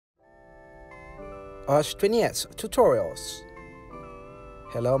Osh20x tutorials.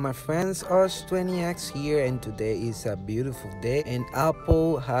 Hello my friends, Osh20x here, and today is a beautiful day and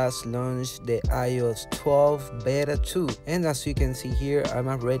Apple has launched the iOS 12 beta 2, and as you can see here, I'm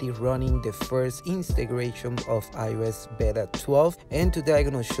already running the first integration of iOS beta 12, and today I'm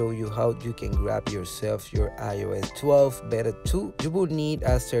gonna show you how you can grab yourself your iOS 12 beta 2. You will need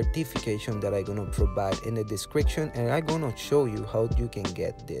a certification that I'm gonna provide in the description, and I'm gonna show you how you can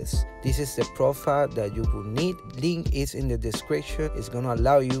get this. This is the profile that you will need. Link is in the description. It's gonna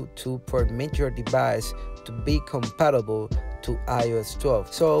allow you to permit your device to be compatible to iOS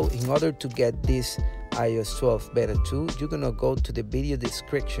 12. So in order to get this iOS 12 beta 2, you're gonna go to the video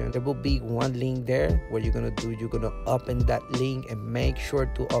description. There will be one link there. What you're gonna open that link and make sure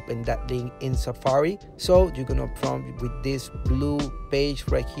to open that link in Safari. So you're gonna prompt with this blue page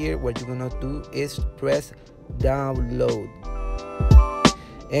right here. What you're gonna do is press download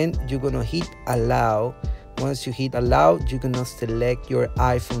and you're gonna hit allow. Once you hit allow, you're gonna select your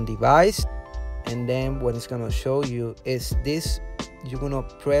iPhone device, and then what it's gonna show you is this. You're gonna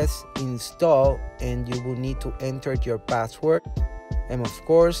press install and you will need to enter your password, and of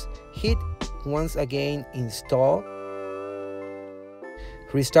course hit once again install.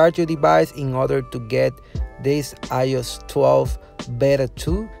 Restart your device in order to get this iOS 12 beta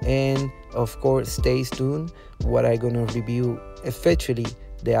 2, and of course stay tuned. What I'm gonna review effectively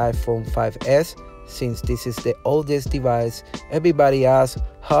the iPhone 5s, since this is the oldest device. Everybody asks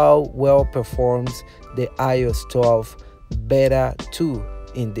how well performs the iOS 12 beta 2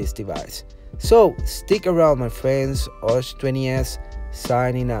 in this device. So stick around my friends. Osh20s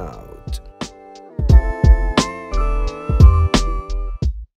signing out.